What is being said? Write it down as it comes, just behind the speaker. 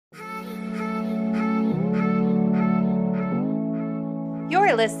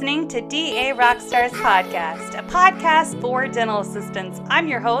You're listening to DA Rockstars Podcast, a podcast for dental assistants. I'm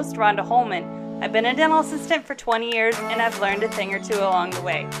your host, Rhonda Holman. I've been a dental assistant for 20 years, and I've learned a thing or two along the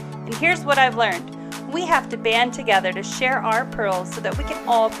way. And here's what I've learned. We have to band together to share our pearls so that we can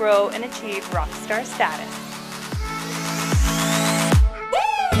all grow and achieve rockstar status.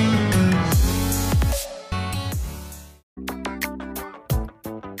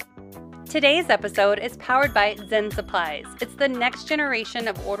 Today's episode is powered by Zen Supplies. It's the next generation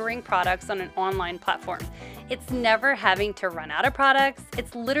of ordering products on an online platform. It's never having to run out of products.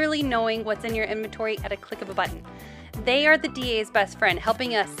 It's literally knowing what's in your inventory at a click of a button. They are the DA's best friend,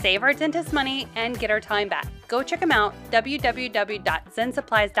 helping us save our dentist money and get our time back. Go check them out,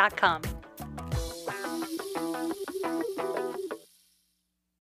 www.zensupplies.com.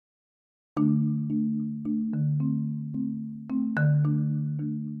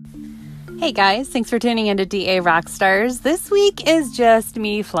 Hey guys, thanks for tuning into DA Rockstars. This week is just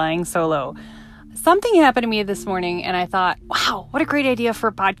me flying solo. Something happened to me this morning and I thought, wow, what a great idea for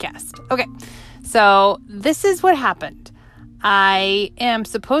a podcast. Okay, so this is what happened. I am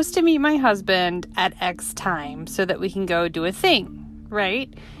supposed to meet my husband at X time so that we can go do a thing,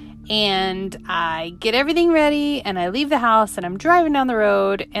 right? And I get everything ready and I leave the house and I'm driving down the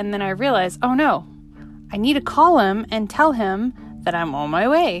road and then I realize, oh no, I need to call him and tell him that I'm on my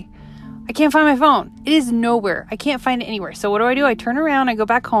way. I can't find my phone. It is nowhere. I can't find it anywhere. So what do? I turn around, I go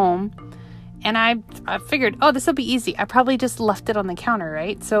back home, and I figured, oh, this will be easy. I probably just left it on the counter,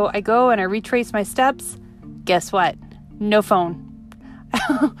 right? So I go and I retrace my steps. Guess what? No phone.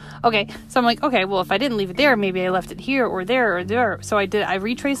 Okay, so I'm like, okay, well, if I didn't leave it there, maybe I left it here or there or there. So I did. I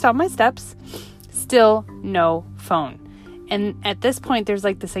retraced all my steps. Still no phone. And at this point, there's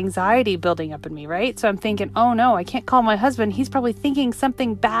like this anxiety building up in me, right? So I'm thinking, oh no, I can't call my husband. He's probably thinking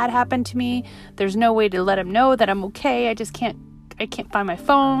something bad happened to me. There's no way to let him know that I'm okay. I can't find my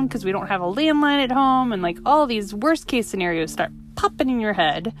phone because we don't have a landline at home. And like all these worst case scenarios start popping in your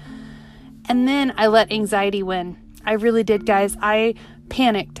head. And then I let anxiety win. I really did, guys. I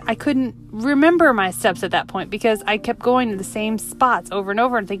panicked. I couldn't remember my steps at that point because I kept going to the same spots over and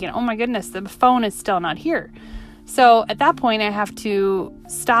over and thinking, oh my goodness, the phone is still not here. So at that point, I have to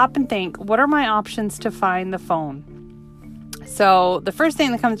stop and think, what are my options to find the phone? So the first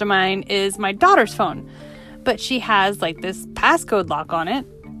thing that comes to mind is my daughter's phone, but she has like this passcode lock on it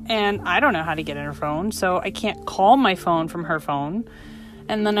and I don't know how to get in her phone. So I can't call my phone from her phone.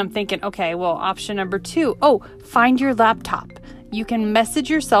 And then I'm thinking, okay, well, option number 2, find your laptop. You can message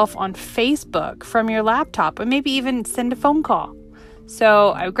yourself on Facebook from your laptop and maybe even send a phone call.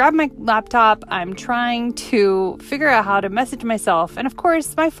 So I grab my laptop, I'm trying to figure out how to message myself. And of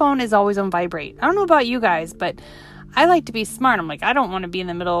course, my phone is always on vibrate. I don't know about you guys, but I like to be smart. I'm like, I don't want to be in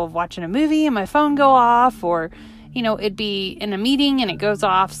the middle of watching a movie and my phone go off, or, it'd be in a meeting and it goes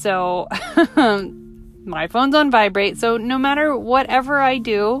off. So my phone's on vibrate. So no matter whatever I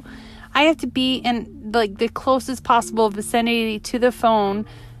do, I have to be in like the closest possible vicinity to the phone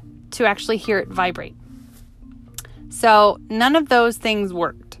to actually hear it vibrate. So none of those things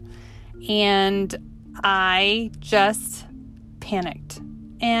worked, and I just panicked,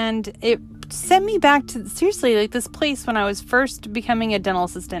 and it sent me back to seriously like this place when I was first becoming a dental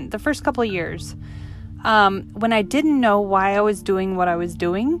assistant, the first couple of years, when I didn't know why I was doing what I was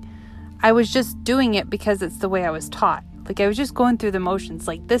doing. I was just doing it because it's the way I was taught. Like I was just going through the motions,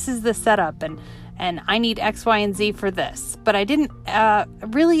 like this is the setup and I need X, Y, and Z for this. But I didn't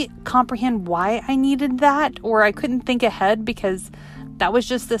really comprehend why I needed that, or I couldn't think ahead because that was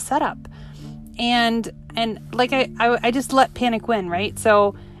just the setup. And like I just let panic win, right?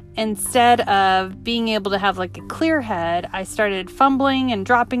 So instead of being able to have like a clear head, I started fumbling and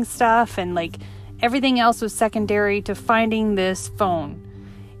dropping stuff, and like everything else was secondary to finding this phone.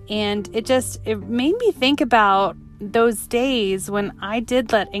 And it made me think about those days when I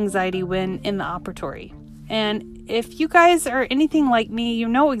did let anxiety win in the operatory. And if you guys are anything like me, you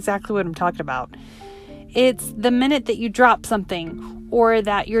know exactly what I'm talking about. It's the minute that you drop something or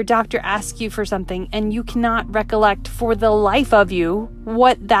that your doctor asks you for something and you cannot recollect for the life of you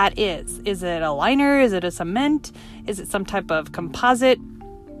what that is. Is it a liner? Is it a cement? Is it some type of composite?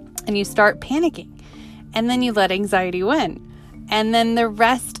 And you start panicking. And then you let anxiety win. And then the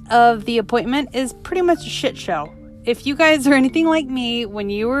rest of the appointment is pretty much a shit show. If you guys are anything like me,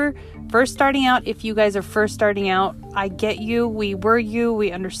 when you were first starting out, if you guys are first starting out, I get you. We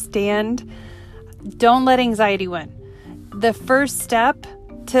understand. Don't let anxiety win. The first step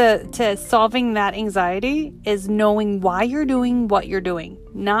to solving that anxiety is knowing why you're doing what you're doing,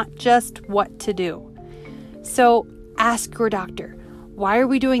 not just what to do. So ask your doctor, why are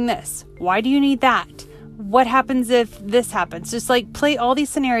we doing this? Why do you need that? what happens if this happens? Just like play all these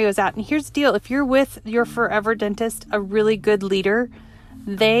scenarios out. And here's the deal. If you're with your forever dentist, a really good leader,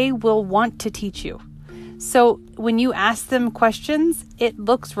 they will want to teach you. So when you ask them questions, it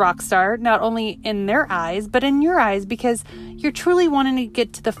looks rock star, not only in their eyes, but in your eyes, because you're truly wanting to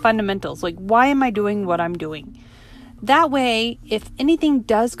get to the fundamentals. Like, why am I doing what I'm doing? That way, if anything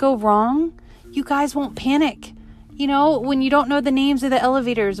does go wrong, you guys won't panic. You know, when you don't know the names of the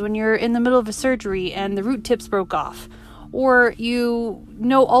elevators, when you're in the middle of a surgery and the root tips broke off, or you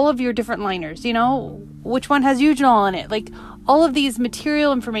know all of your different liners, you know, which one has eugenol in it, like all of these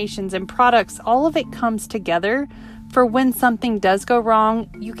material informations and products, all of it comes together for when something does go wrong,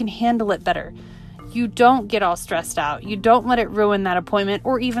 you can handle it better. You don't get all stressed out. You don't let it ruin that appointment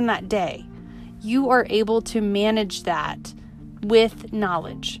or even that day. You are able to manage that with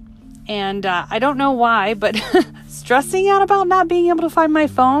knowledge. And I don't know why, but stressing out about not being able to find my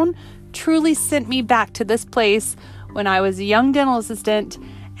phone truly sent me back to this place when I was a young dental assistant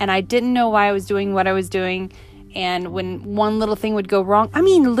and I didn't know why I was doing what I was doing. And when one little thing would go wrong, I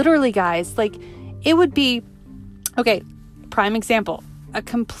mean, literally, guys, like it would be, okay, prime example, a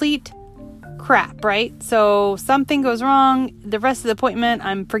complete crap, right? So something goes wrong, the rest of the appointment,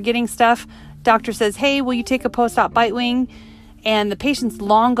 I'm forgetting stuff. Doctor says, hey, will you take a post-op bite wing? And the patient's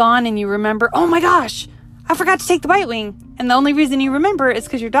long gone and you remember, oh my gosh, I forgot to take the bite wing. And the only reason you remember is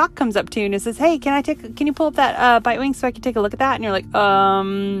because your doc comes up to you and says, hey, can you pull up that bite wing so I can take a look at that? And you're like,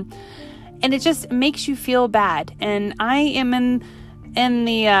 and it just makes you feel bad. And I am in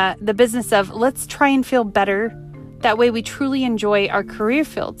the business of let's try and feel better. That way we truly enjoy our career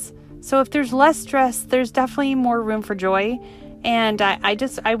fields. So if there's less stress, there's definitely more room for joy. And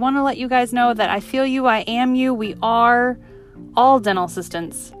I want to let you guys know that I feel you, I am you, we are all dental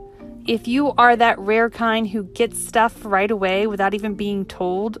assistants. If you are that rare kind who gets stuff right away without even being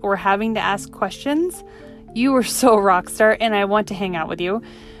told or having to ask questions, you are so rock star and I want to hang out with you.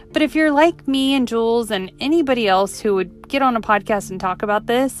 But if you're like me and Jules and anybody else who would get on a podcast and talk about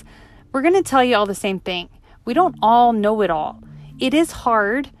this, we're going to tell you all the same thing. We don't all know it all. It is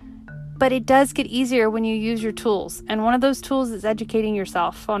hard, but it does get easier when you use your tools. And one of those tools is educating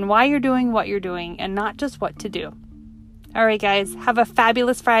yourself on why you're doing what you're doing and not just what to do. All right, guys, have a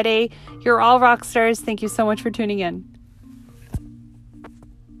fabulous Friday. You're all rock stars. Thank you so much for tuning in.